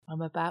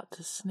I'm about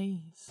to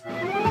sneeze.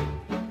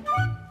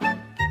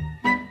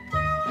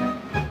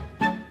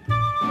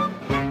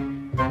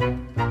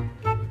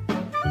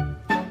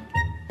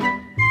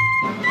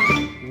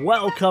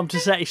 Welcome to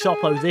Seti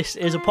Sopo. This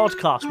is a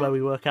podcast where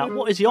we work out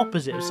what is the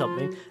opposite of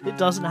something that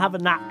doesn't have a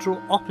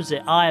natural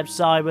opposite. I am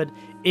Simon.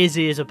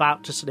 Izzy is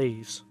about to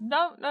sneeze.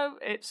 No,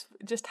 it's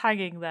just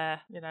hanging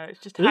there. You know, it's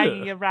just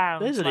hanging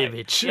around. There's an like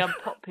image. The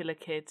unpopular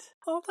kid.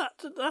 Oh,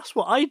 that's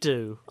what I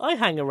do. I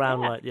hang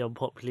around like the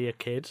unpopular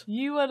kid.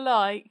 You are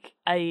like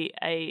a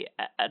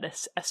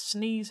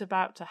sneeze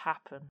about to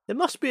happen. There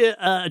must be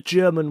a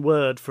German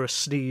word for a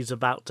sneeze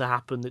about to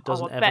happen that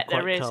doesn't I ever bet quite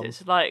there is. come.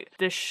 It's like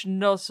the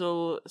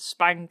Schnozzle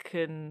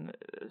Spanken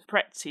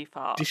Pretzi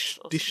fart. Die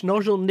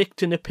Schnozzle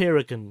nicht in a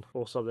Pirigen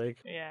or something.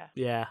 Yeah.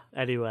 Yeah,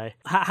 anyway.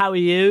 How are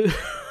you?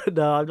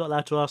 No, I'm not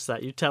allowed to ask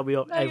that. You tell me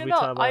every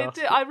time I ask.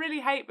 I really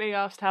hate being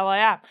asked how I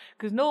am,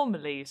 because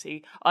normally, you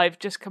see, I've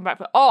just come back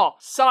from,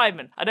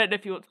 Simon, I don't know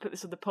if you want to put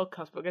this on the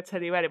podcast, but I'm going to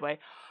tell you anyway.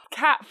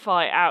 Cat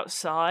fight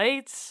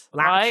outside,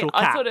 right?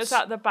 I thought it was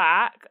at the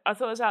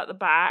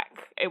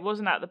back. It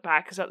wasn't at the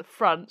back, it was at the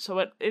front. So I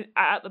went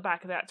out the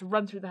back and I had to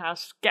run through the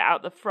house, get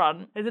out the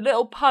front. There's a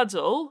little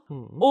puddle.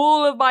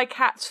 All of my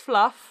cat's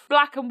fluff.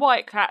 Black and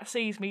white cat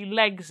sees me,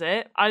 legs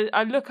it.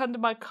 I look under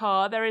my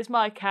car. There is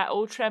my cat,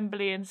 all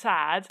trembly and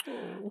sad.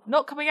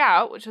 Not coming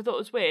out, which I thought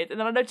was weird. And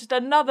then I noticed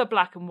another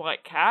black and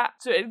white cat.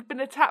 So it had been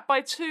attacked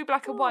by two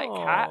black and white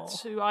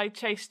cats who I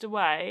chased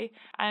away.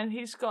 And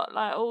he's got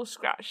like all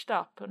scratched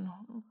up. And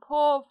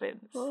poor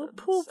Vincent. Oh,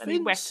 poor and he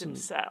wet Vincent.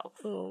 himself.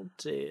 Oh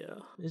dear.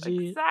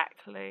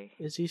 Exactly.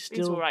 Is he still?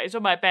 He's all right. He's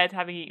on my bed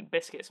having eaten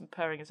biscuits and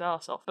purring his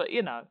arse off. But,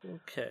 you know,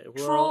 Okay,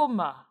 well,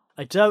 trauma.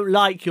 I don't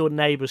like your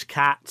neighbour's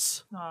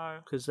cats No.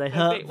 because they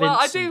hurt Vincent. Well,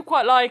 I do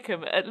quite like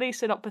them. At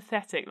least they're not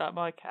pathetic like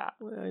my cat.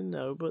 Well, I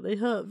know, but they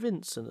hurt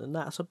Vincent, and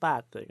that's a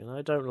bad thing, and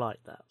I don't like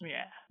that.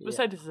 Yeah. But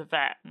so does the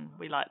vet, and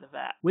we like the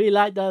vet. We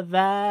like the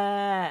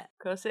vet.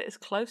 Because it is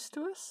close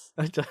to us.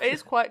 I don't- It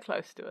is quite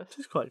close to us.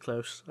 It's quite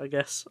close, I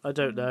guess. I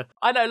don't know.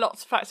 I know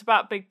lots of facts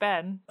about Big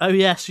Ben. Oh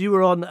yes, you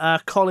were on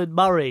Colin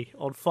Murray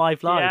on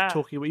 5 Live Yeah.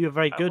 talking. You were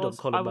very good on I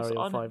Colin was Murray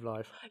on on 5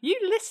 Live. You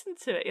listened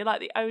to it. You're like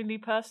the only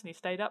person who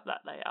stayed up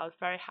that late. I was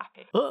very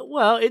happy.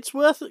 Well, it's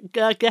worth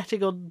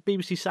getting on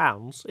BBC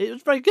Sounds. It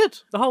was very good.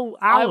 The whole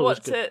hour I was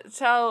want good. to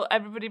tell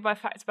everybody my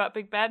fact about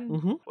Big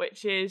Ben,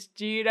 which is,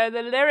 do you know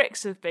the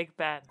lyrics of Big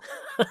Ben?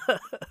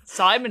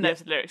 Simon knows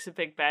the lyrics of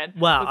Big Ben.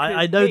 Well,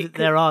 I know that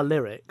there are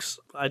lyrics.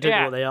 I don't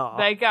know what they are.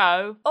 They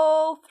go,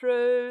 all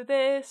through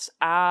this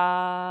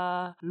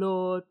hour,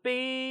 Lord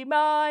be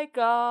my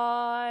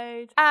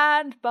guide,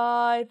 and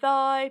by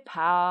thy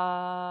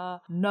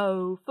power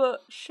no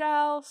foot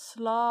shall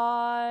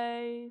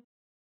slide.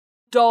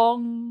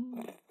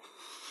 Dong.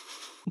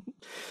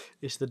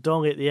 It's the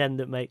dong at the end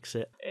that makes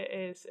it.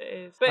 It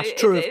is. But That's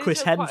true of it Chris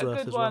is quite a Hemsworth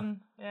good as well. one.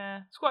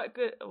 Yeah, it's quite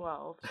good.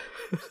 Well,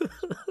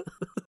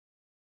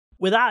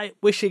 Without it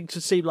wishing to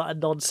seem like a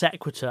non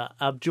sequitur,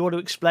 do you want to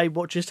explain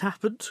what just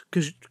happened?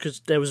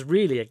 Because there was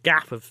really a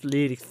gap of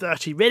nearly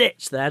 30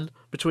 minutes then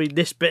between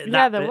this bit and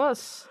that bit. there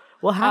was.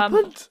 What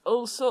happened?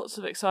 All sorts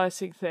of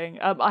exciting thing.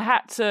 I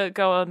had to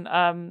go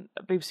on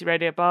BBC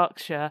Radio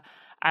Berkshire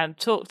and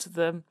talk to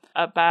them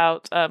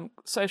about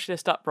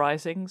socialist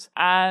uprisings,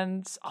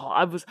 and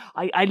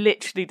I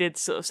literally did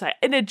sort of say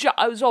in a joke.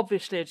 I was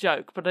obviously a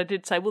joke, but I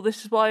did say, well,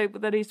 this is why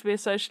there needs to be a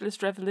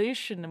socialist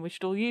revolution and we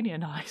should all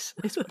unionise.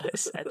 Is what I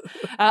said.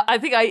 I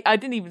think I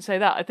didn't even say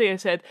that. I think I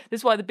said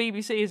this is why the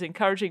BBC is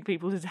encouraging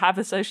people to have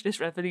a socialist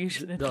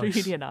revolution and to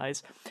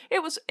unionise.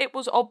 It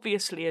was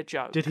obviously a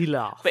joke. Did he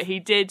laugh? But he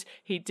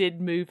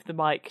did move the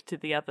mic to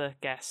the other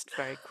guest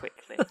very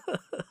quickly.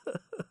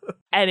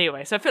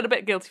 Anyway, so I feel a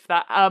bit guilty for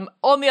that.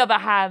 On the other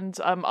hand,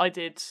 I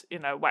did,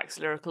 wax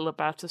lyrical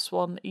about a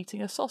swan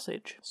eating a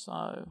sausage.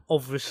 So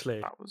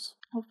Obviously. that was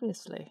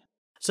obviously.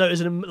 So it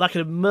was like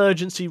an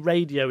emergency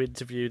radio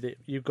interview that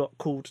you got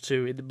called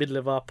to in the middle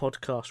of our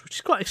podcast, which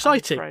is quite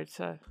exciting. I'm afraid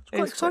so.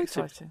 It's Quite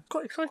exciting.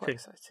 Quite exciting. Quite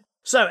exciting.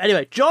 So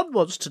anyway, John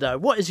wants to know,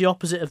 what is the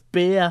opposite of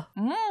beer?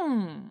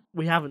 Mm.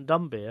 We haven't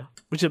done beer,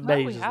 which No,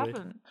 amazes we me.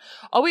 haven't.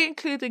 Are we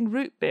including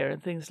root beer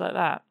and things like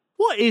that?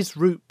 What is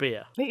root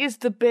beer? It is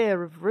the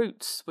beer of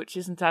roots, which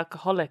isn't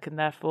alcoholic, and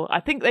therefore I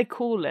think they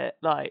call it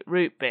like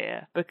root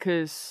beer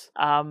because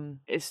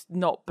it's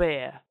not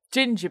beer.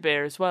 Ginger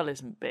beer as well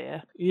isn't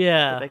beer.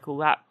 Yeah. But they call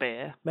that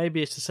beer.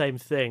 Maybe it's the same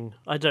thing.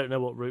 I don't know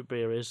what root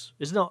beer is.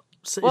 It's not.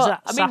 Is Well,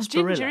 that I mean,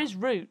 sarsaparilla? ginger is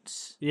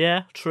roots.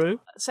 Yeah,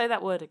 true. Say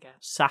that word again.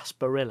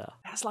 Sarsaparilla.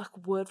 That's like a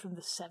word from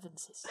the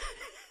 70s.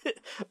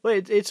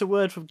 Well, it's a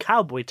word from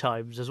cowboy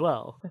times as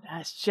well.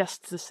 That's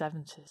just the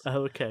 70s.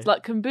 Oh, okay. It's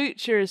like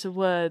kombucha is a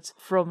word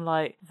from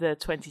like the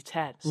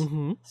 2010s.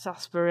 Mm-hmm.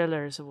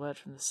 Sarsaparilla is a word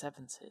from the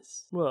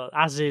 70s. Well,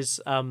 as is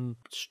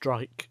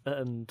strike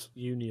and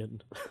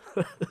union.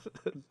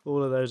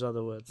 All of those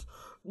other words.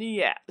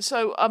 Yeah,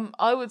 so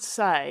I would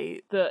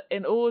say that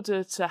in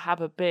order to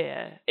have a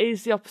beer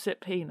is the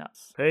opposite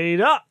peanuts.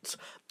 Peanuts!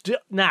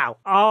 Now,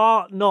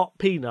 are not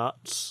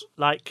peanuts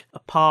like a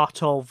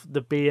part of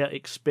the beer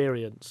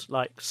experience,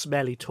 like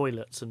smelly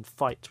toilets and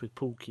fights with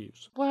pool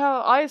cues?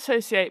 Well, I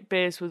associate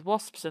beers with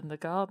wasps in the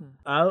garden.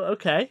 Oh,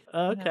 okay.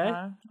 Okay. You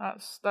know,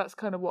 that's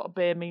kind of what a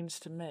beer means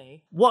to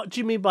me. What do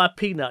you mean by a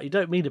peanut? You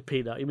don't mean a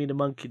peanut, you mean a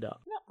monkey nut.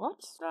 No,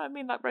 what? No, I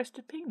mean like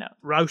roasted peanuts.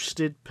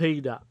 Roasted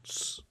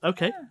peanuts.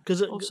 Okay.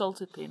 Cause Or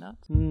salted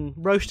peanuts.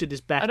 Roasted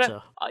is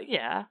better.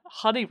 Yeah,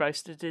 honey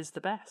roasted is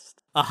the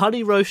best. A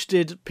honey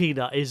roasted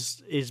peanut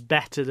is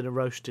better than a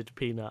roasted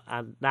peanut,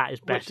 and that is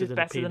better Which is than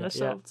better a peanut. than a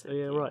salted.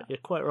 Yeah, right. You're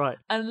quite right.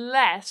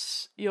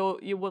 Unless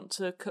you want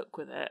to cook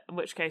with it, in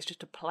which case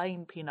just a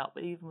plain peanut,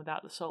 but even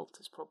without the salt,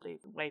 is probably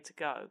the way to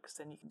go, because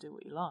then you can do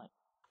what you like.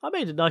 I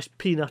made a nice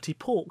peanutty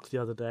pork the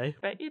other day.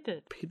 Bet you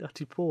did.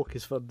 Peanutty pork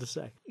is fun to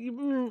say.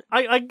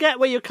 I get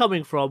where you're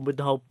coming from with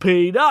the whole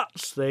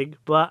peanuts thing,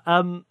 but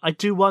I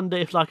do wonder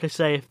if, like I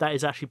say, if that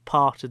is actually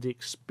part of the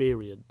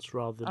experience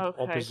rather than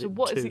opposite. Okay, so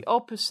what is the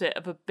opposite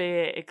of a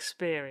beer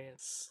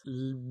experience?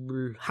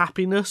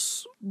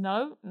 Happiness?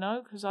 No,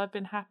 because I've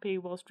been happy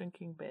whilst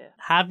drinking beer.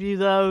 Have you,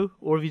 though?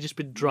 Or have you just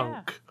been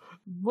drunk? Yeah.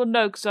 Well,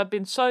 no, because I've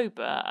been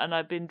sober and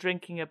I've been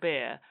drinking a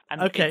beer,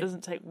 and it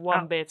doesn't take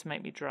one beer to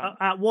make me drunk.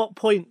 At what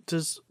point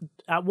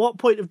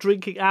of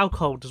drinking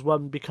alcohol does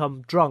one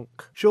become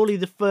drunk? Surely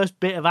the first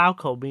bit of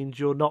alcohol means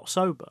you're not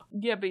sober.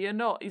 Yeah, but you're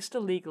not. You're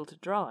still legal to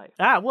drive.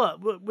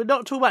 What? We're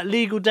not talking about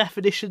legal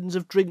definitions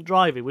of drink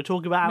driving. We're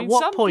talking about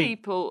some point.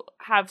 People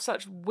have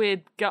such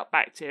weird gut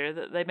bacteria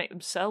that they make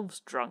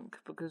themselves drunk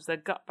because their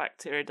gut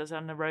bacteria does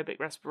anaerobic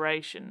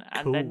respiration,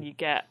 and then you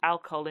get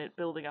alcohol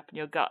building up in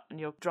your gut, and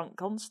you're drunk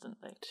constantly.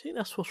 Do you think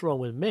that's what's wrong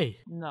with me?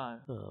 No.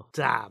 Oh,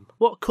 damn.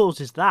 What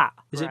causes that?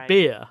 Is it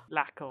beer?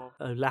 Lack of.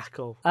 Oh, lack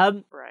of.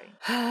 Brain.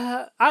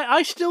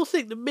 I still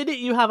think the minute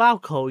you have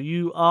alcohol,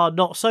 you are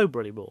not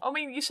sober anymore. I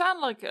mean, you sound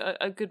like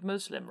a good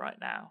Muslim right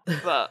now,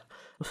 but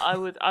I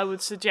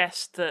would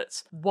suggest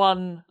that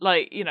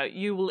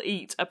you will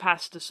eat a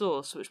pasta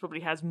sauce which probably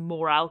has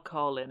more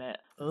alcohol in it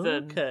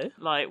than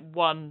like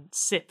one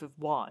sip of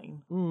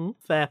wine.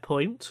 Fair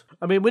point.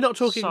 I mean, we're not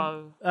talking.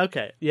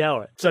 Okay, yeah, all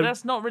right. So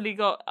that's not really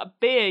got a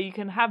beer. You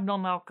can have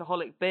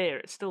non-alcoholic beer.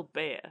 It's still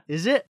beer.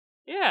 Is it?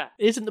 Yeah.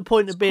 Isn't the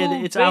point of beer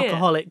that it's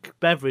alcoholic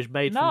beverage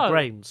made from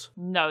grains?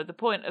 No, the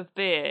point of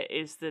beer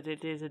is that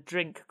it is a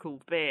drink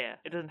called beer.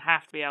 It doesn't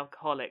have to be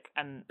alcoholic,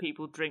 and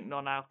people drink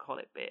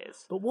non-alcoholic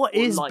beers. But what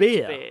is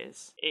beer?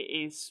 Beers.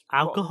 It is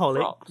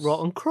alcoholic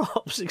rotten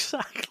crops,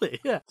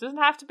 exactly. Yeah. It doesn't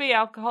have to be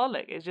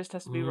alcoholic, it just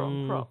has to be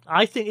rotten crops.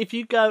 I think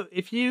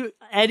if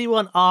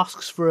anyone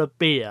asks for a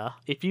beer,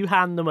 if you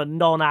hand them a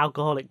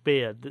non-alcoholic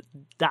beer,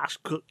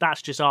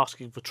 that's just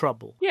asking for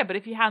trouble. Yeah, but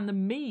if you hand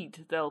them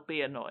mead, they'll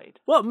be annoyed.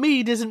 Well,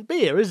 mead isn't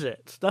beer, is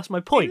it? That's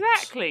my point.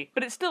 Exactly,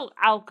 but it's still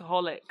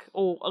alcoholic,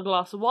 or a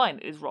glass of wine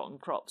is rotten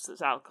crops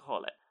that's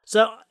alcoholic.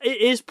 So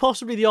it is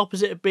possibly the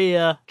opposite of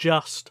beer,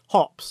 just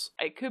hops.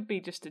 It could be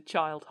just a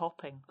child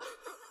hopping.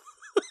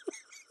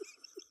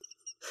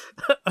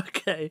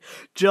 Okay,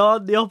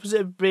 John, the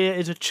opposite of beer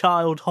is a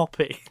child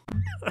hopping.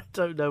 I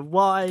don't know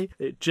why,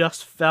 it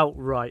just felt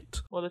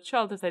right. Well, a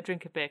child, if they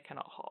drink a beer,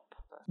 cannot hop.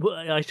 Well,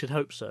 I should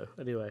hope so.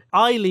 Anyway,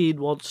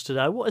 Eileen wants to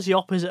know, what is the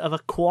opposite of a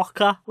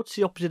quokka? What's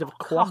the opposite of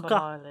a quokka? Come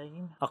on,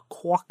 Eileen. A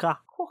quokka.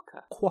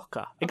 Quokka.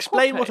 Quokka.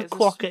 Explain what a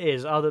quokka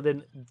is, other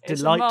than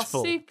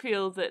delightful. It's a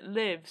marsupial that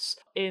lives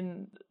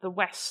in the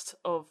west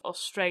of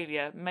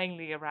Australia,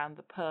 mainly around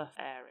the Perth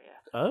area.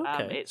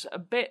 Okay. It's a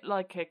bit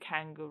like a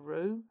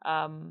kangaroo,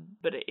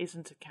 but it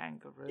isn't a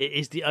kangaroo. It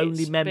is the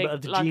only member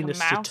of the genus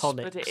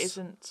Cetonics. But it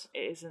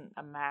isn't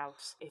a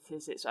mouse. It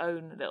is its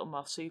own little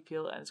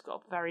marsupial, and it's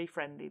got a very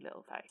friendly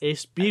little face.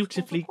 It's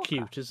beautifully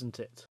cute, isn't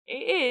it?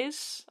 It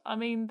is. I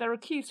mean, there are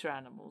cuter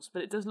animals,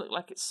 but it does look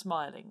like it's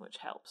smiling, which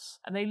helps.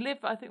 And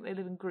I think they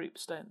live in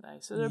groups, don't they?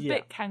 So they're a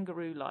bit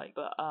kangaroo-like,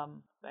 but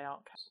they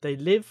aren't. They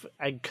live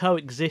and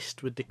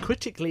coexist with the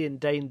critically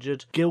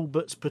endangered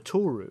Gilbert's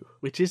patoru,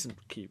 which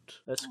isn't cute.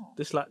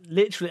 That's like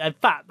literally. In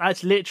fact,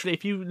 that's literally.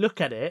 If you look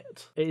at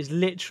it, it is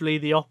literally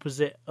the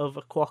opposite of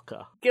a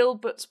quokka.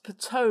 Gilbert's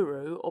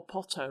patoru or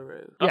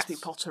potoru? Must be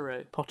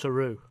potteru.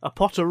 Potteru. A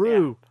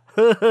potteru.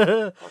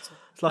 Yeah.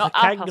 It's like not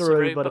a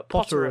kangaroo, but a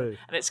potteru.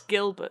 And it's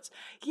Gilbert's.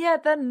 Yeah,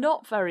 they're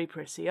not very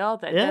pretty, are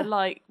they? Yeah. They're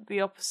like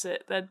the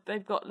opposite.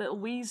 They've got little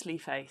Weasley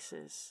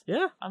faces.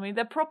 Yeah. I mean,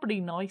 they're probably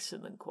nicer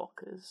than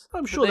quokkas.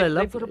 I'm sure they're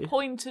lovely. They've got a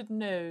pointed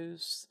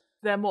nose.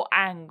 They're more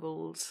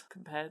angled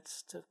compared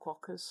to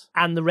quokkas.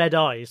 And the red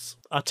eyes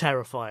are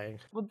terrifying.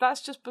 Well,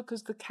 that's just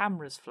because the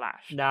cameras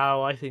flash.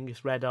 No, I think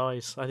it's red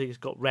eyes. I think it's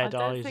got red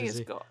eyes.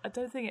 I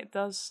don't think it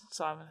does,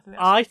 Simon.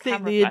 I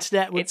think the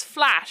internet would... It's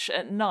flash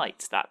at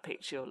night, that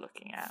picture you're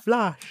looking at.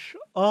 Flash.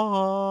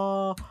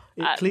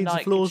 It at cleans night,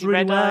 the floors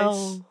really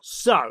well. Eyes.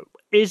 So,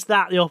 is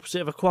that the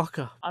opposite of a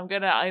quokka?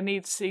 I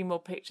need to see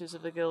more pictures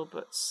of the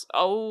Gilberts.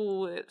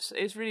 Oh, it's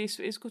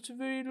got a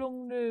very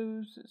long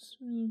nose.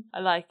 I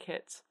like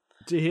it.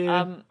 Do you?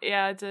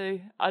 Yeah, I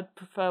do. I'd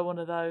prefer one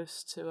of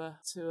those to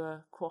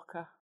a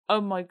quokka. Oh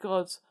my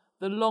god,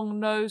 the long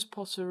nose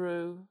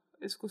potteroo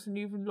It's got an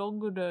even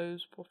longer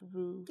nose,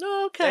 possibly.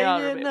 Okay,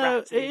 yeah, no,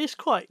 ratty. It is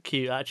quite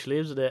cute, actually,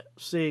 isn't it?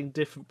 Seeing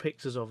different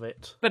pictures of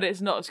it. But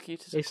it's not as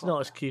cute as a quokka. It's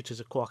not as cute as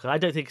a quokka. I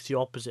don't think it's the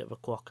opposite of a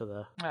quokka,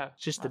 though. Oh,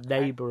 it's just the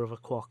neighbour of a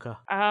quokka.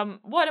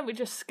 Why don't we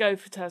just go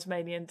for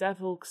Tasmanian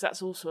Devil, because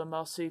that's also a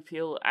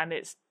marsupial, and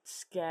it's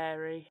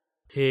scary.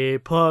 He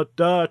put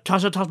the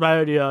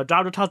Tasmania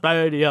down to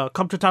Tasmania.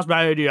 Come to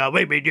Tasmania.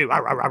 We mean you.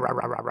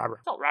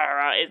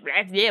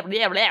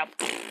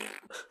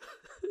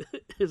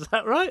 Is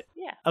that right?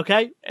 Yeah.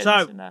 Okay,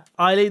 so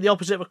Eileen, the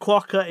opposite of a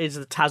quokka is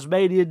the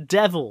Tasmanian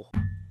Devil.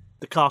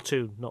 The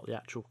cartoon, not the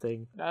actual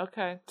thing.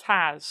 Okay.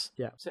 Taz.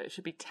 Yeah. So it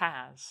should be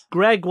Taz.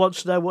 Greg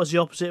wants to know what's the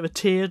opposite of a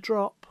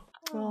teardrop.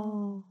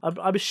 Oh.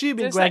 I'm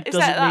assuming Greg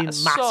doesn't mean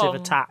massive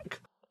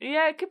attack.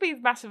 Yeah, it could be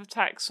Massive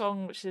Attack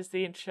song, which is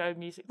the intro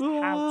music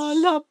to House.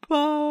 I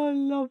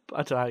don't know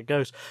how it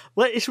goes.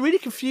 Well, it's really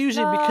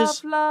confusing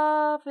because...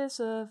 Love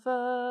is a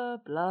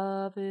verb,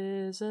 love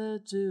is a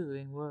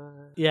doing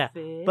word. Yeah,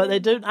 but they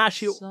don't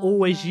actually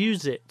always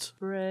use it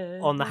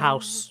on the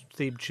House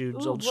theme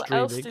tunes on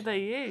streaming. What else do they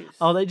use?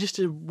 Oh, they just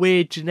a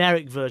weird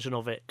generic version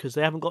of it because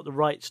they haven't got the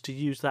rights to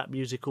use that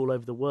music all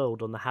over the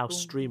world on the House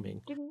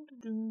streaming.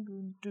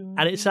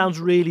 And it sounds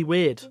really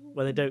weird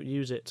when they don't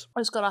use it.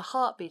 It's got a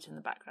heartbeat in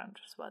the background,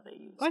 just why they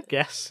use it. I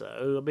guess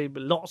so. I mean,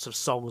 lots of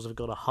songs have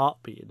got a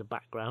heartbeat in the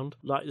background,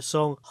 like the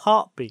song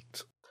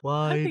Heartbeat.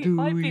 Why do you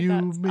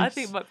miss I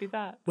think it might be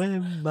that.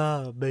 When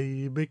my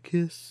baby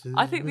kisses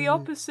I think the me?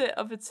 opposite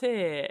of a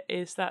tear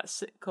is that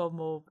sitcom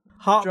or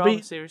Heartbeat.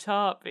 drama series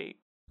Heartbeat.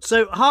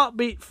 So,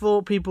 Heartbeat,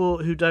 for people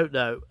who don't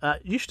know,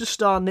 used to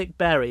star Nick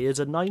Berry as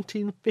a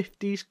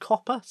 1950s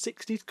copper,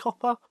 60s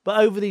copper. But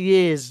over the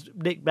years,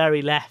 Nick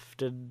Berry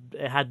left and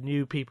it had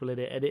new people in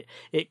it.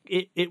 And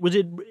it was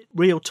in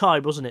real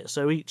time, wasn't it?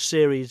 So each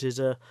series is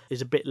a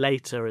bit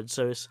later. And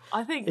so it's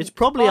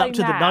probably up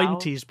to the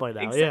 90s by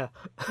now, yeah.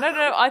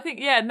 No, I think,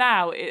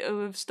 now it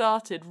would have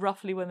started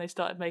roughly when they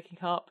started making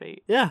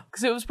Heartbeat. Yeah.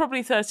 Because it was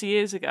probably 30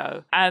 years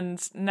ago. And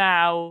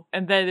then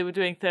they were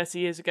doing 30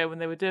 years ago when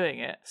they were doing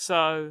it.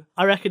 So...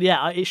 I reckon,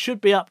 it should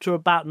be up to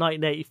about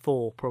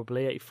 1984,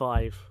 probably,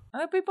 85.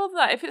 I'd be bothered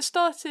that. If it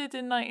started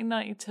in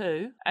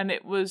 1992 and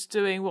it was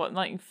doing,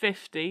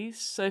 1950s,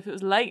 so if it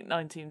was late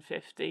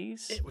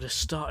 1950s... It would have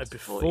started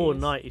before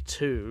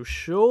 92,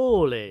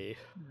 surely.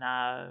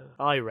 No.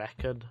 I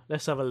reckon.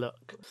 Let's have a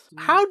look.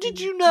 How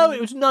did you know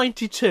it was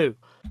 92?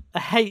 I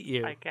hate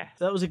you. I guess.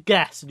 That was a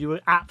guess, and you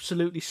were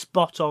absolutely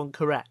spot on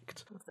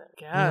correct. There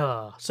we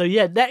go. So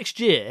next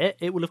year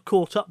it will have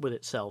caught up with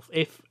itself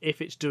if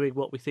it's doing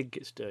what we think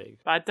it's doing.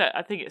 But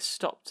I think it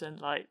stopped in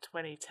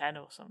 2010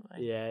 or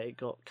something. Yeah, it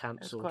got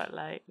cancelled. It was quite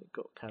late. It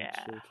got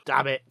cancelled. Yeah.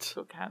 Damn it. It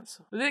got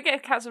cancelled. Did it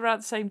get cancelled around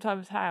the same time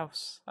as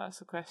House? That's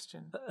the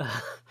question.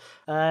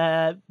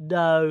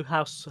 No,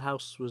 House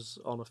was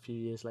on a few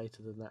years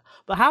later than that.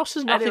 But House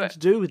has nothing to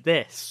do with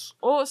this.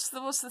 What's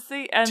the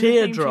theme? Teardrop. The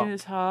theme tune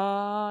is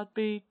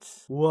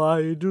Heartbeat.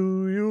 Why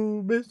do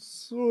you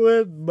miss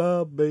when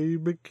my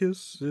baby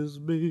kisses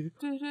me?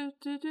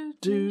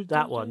 Do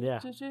that one, yeah.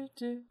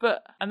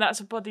 And that's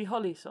a Buddy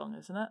Holly song,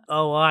 isn't it?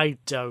 Oh, I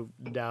don't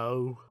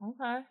know.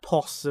 Okay.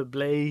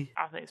 Possibly.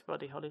 I think it's a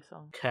Buddy Holly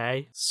song.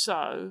 Okay.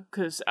 So,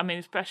 because,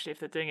 especially if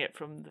they're doing it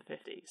from the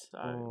 50s,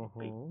 so it'd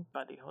be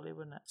Buddy Holly,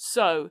 wouldn't it?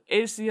 So,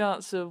 is the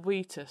answer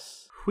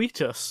Wheatus?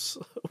 Wheatus?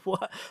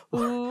 What?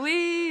 Ooh,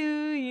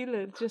 you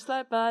look just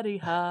like Buddy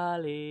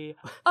Holly.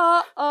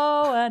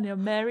 Oh, and you're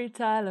Mary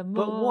Tyler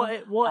Moore.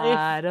 But what if...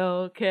 I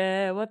don't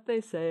care what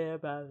they say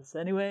about us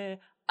anyway.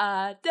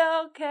 I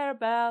don't care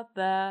about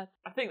that.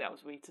 I think that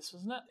was Wheatus,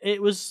 wasn't it?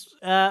 It was,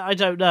 I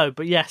don't know,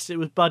 but yes, it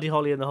was Buddy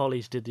Holly and the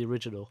Hollies did the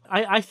original.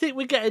 I think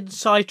we're getting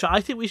sidetracked.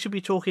 I think we should be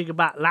talking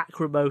about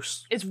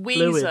lachrymose It's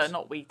Weezer, fluid.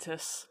 not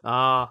Wheatus.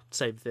 Ah,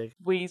 same thing.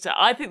 Weezer.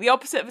 I think the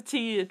opposite of a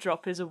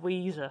teardrop is a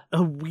Weezer. A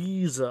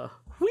Weezer.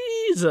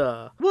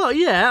 Weezer. Well,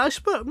 yeah, I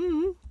suppose...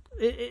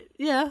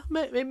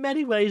 in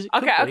many ways it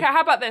could be. Okay, how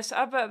about this?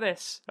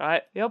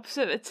 Right, the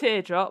opposite of a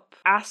teardrop,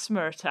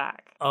 asthma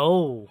attack.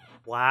 Oh,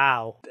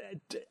 wow.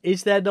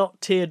 Is there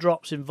not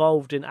teardrops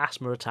involved in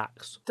asthma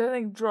attacks? Don't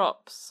think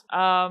drops.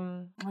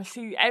 I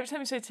see, every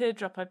time you say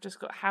teardrop, I've just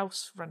got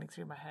House running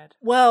through my head.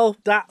 Well,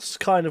 that's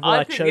kind of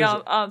why I chose it. I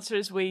think the answer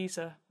is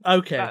Weezer.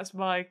 Okay. That's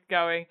my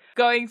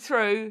going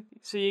through.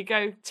 So you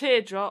go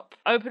teardrop,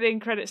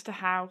 opening credits to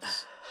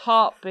House,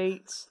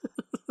 Heartbeat,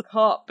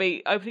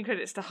 opening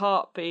credits to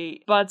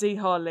Heartbeat, Buddy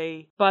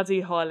Holly,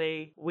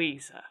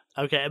 Weezer.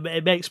 Okay,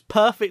 it makes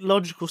perfect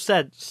logical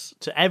sense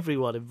to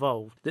everyone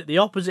involved that the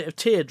opposite of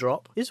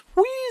teardrop is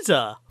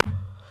Weezer.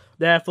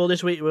 Therefore,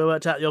 this week we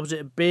worked out the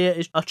opposite of beer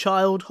is a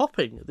child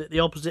hopping, that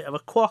the opposite of a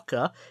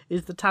quokka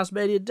is the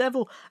Tasmanian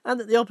Devil, and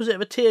that the opposite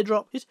of a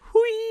teardrop is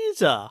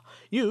Weezer.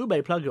 You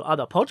may plug your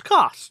other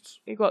podcasts.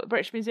 You've got the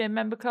British Museum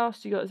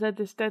Membercast, you got Z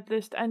List, Dead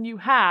List, and you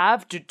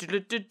have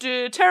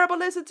Terrible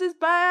Lizards is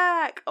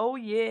back! Oh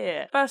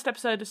yeah! First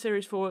episode of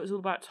Series 4 is all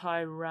about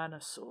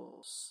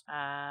tyrannosaurs.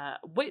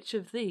 Which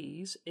of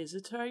these is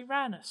a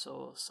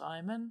tyrannosaur,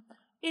 Simon?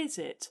 Is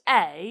it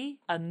A,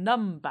 a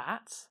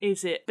numbat?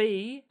 Is it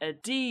B, a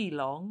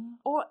D-long?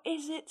 Or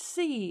is it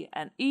C,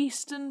 an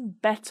eastern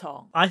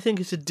bettong? I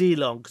think it's a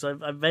D-long,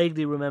 because I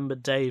vaguely remember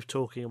Dave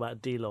talking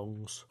about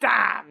D-longs.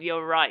 Damn,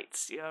 you're right.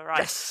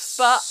 Yes!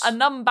 But a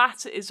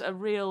numbat is a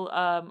real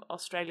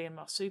Australian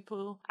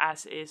marsupial,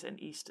 as is an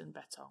eastern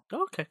bettong.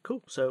 Okay,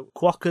 cool. So,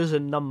 quokkas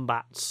and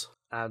numbats.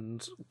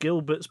 And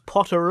Gilbert's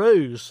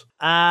Potteroos.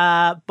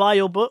 Buy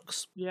your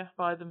books. Yeah,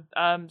 buy them.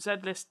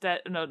 Z-List,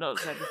 no, not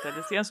Z-List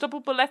Deadlist. The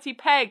Unstoppable Letty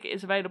Peg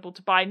is available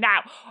to buy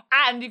now.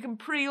 And you can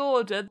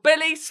pre-order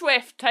Billy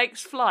Swift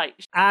Takes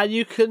Flight. And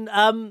you can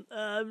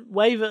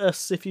wave at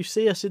us if you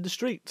see us in the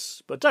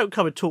streets. But don't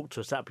come and talk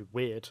to us, that'd be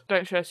weird.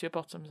 Don't show us your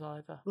bottoms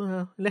either.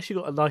 Well, unless you've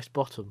got a nice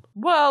bottom.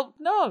 Well,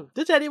 no.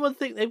 Does anyone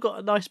think they've got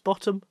a nice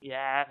bottom?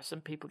 Yeah,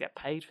 some people get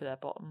paid for their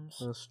bottoms.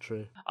 That's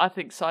true. I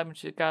think Simon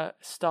should go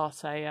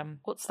start a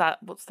what's that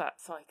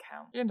site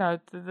count? You know,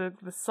 the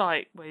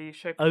site where you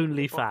show people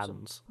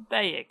OnlyFans.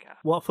 There you go.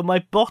 What, for my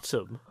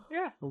bottom?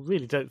 Yeah. I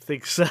really don't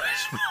think so.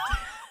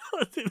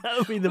 I think that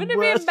would be the Wouldn't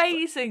worst. It be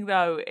amazing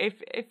though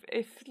if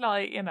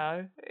like, you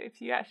know,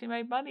 if you actually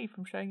made money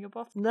from showing your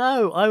bottom?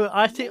 No,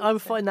 I think I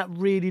would find that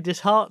really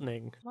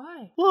disheartening.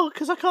 Why? Well,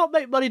 because I can't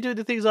make money doing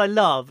the things I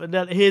love, and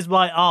then here's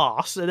my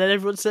arse, and then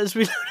everyone says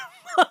we don't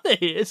have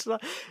money.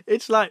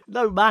 It's like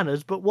no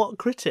manners, but what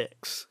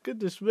critics?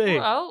 Goodness me.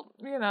 Well,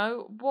 you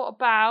know, what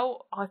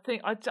about? I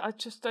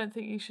just don't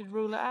think you should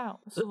rule it out.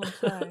 That's all I'm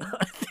saying.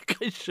 I think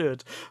I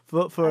should,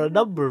 but for a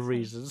number of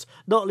reasons,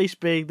 not least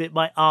being that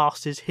my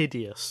arse is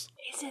hideous.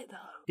 Is it though?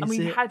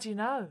 Is how do you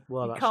know?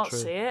 Well, you that's can't true.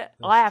 see it.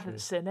 That's I haven't true.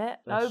 seen it.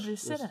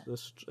 Nobody's seen it.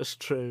 That's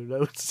true. No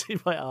one's seen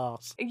my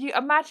arse. You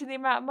imagine the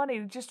amount of money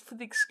just for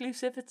the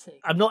exclusivity.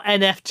 I'm not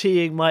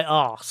NFTing my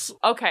arse.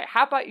 Okay,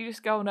 how about you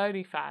just go on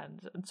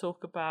OnlyFans and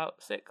talk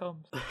about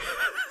sitcoms?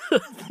 I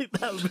think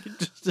that would be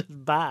just as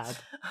bad.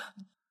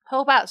 How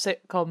about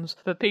sitcoms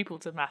for people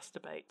to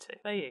masturbate to?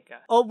 There you go.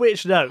 On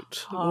which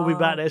note, we'll be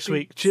back next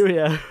week.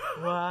 Cheerio.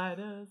 Why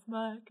does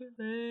my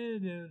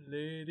companion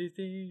ladies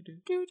do do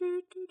do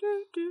do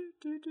do do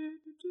do do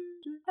do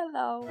do?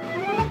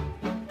 Hello.